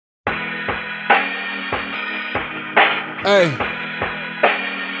Hey.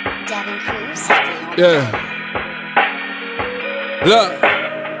 Yeah.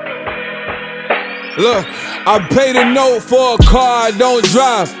 Look, I paid a note for a car I don't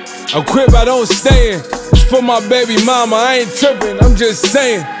drive, a crib I don't stay in. It's for my baby mama, I ain't tripping, I'm just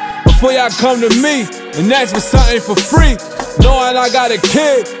saying. Before y'all come to me and ask for something for free, knowing I got a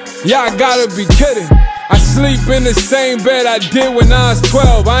kid, y'all gotta be kidding. I sleep in the same bed I did when I was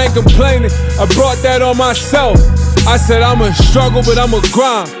 12, I ain't complaining, I brought that on myself. I said I'ma struggle, but I'ma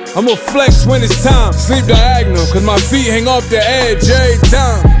grind, I'ma flex when it's time. Sleep diagonal, cause my feet hang off the edge every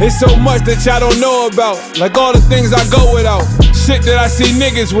time. It's so much that y'all don't know about, like all the things I go without. Shit that I see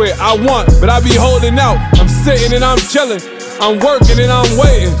niggas with, I want, but I be holding out. I'm sitting and I'm chilling, I'm working and I'm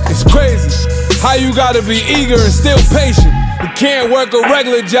waiting. It's crazy, how you gotta be eager and still patient. You can't work a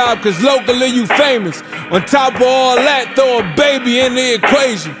regular job cause locally you famous. On top of all that, throw a baby in the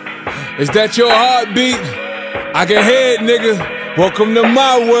equation. Is that your heartbeat? I can hear it, nigga. Welcome to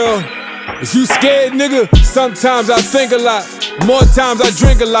my world. Is you scared, nigga? Sometimes I think a lot, more times I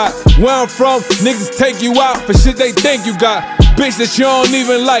drink a lot. Where I'm from, niggas take you out for shit they think you got. Bitch that you don't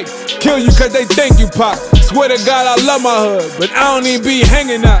even like, kill you cause they think you pop. Swear to God I love my hood, but I don't even be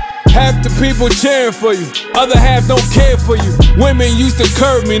hanging out. Half the people cheering for you, other half don't care for you. Women used to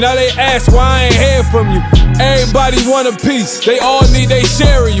curve me, now they ask why I ain't hear from you. Everybody want a piece, they all need they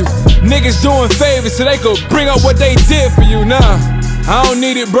share of you. Niggas doing favors so they could bring up what they did for you. Nah, I don't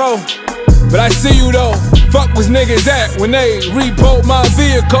need it, bro, but I see you though. Fuck was niggas at when they repoed my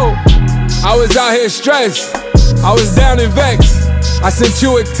vehicle. I was out here stressed, I was down in vex. I sent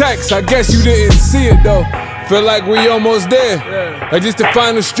you a text, I guess you didn't see it though. Feel like we almost there, like just the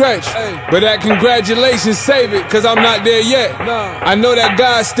final stretch. But that congratulations save it, cause I'm not there yet. I know that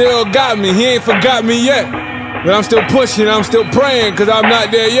God still got me, he ain't forgot me yet. But I'm still pushing, I'm still praying, cause I'm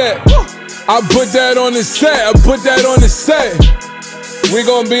not there yet. I put that on the set, I put that on the set. We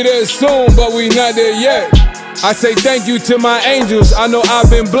gon' be there soon, but we not there yet. I say thank you to my angels, I know I've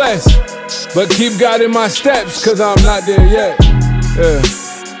been blessed. But keep God in my steps, cause I'm not there yet. Yeah.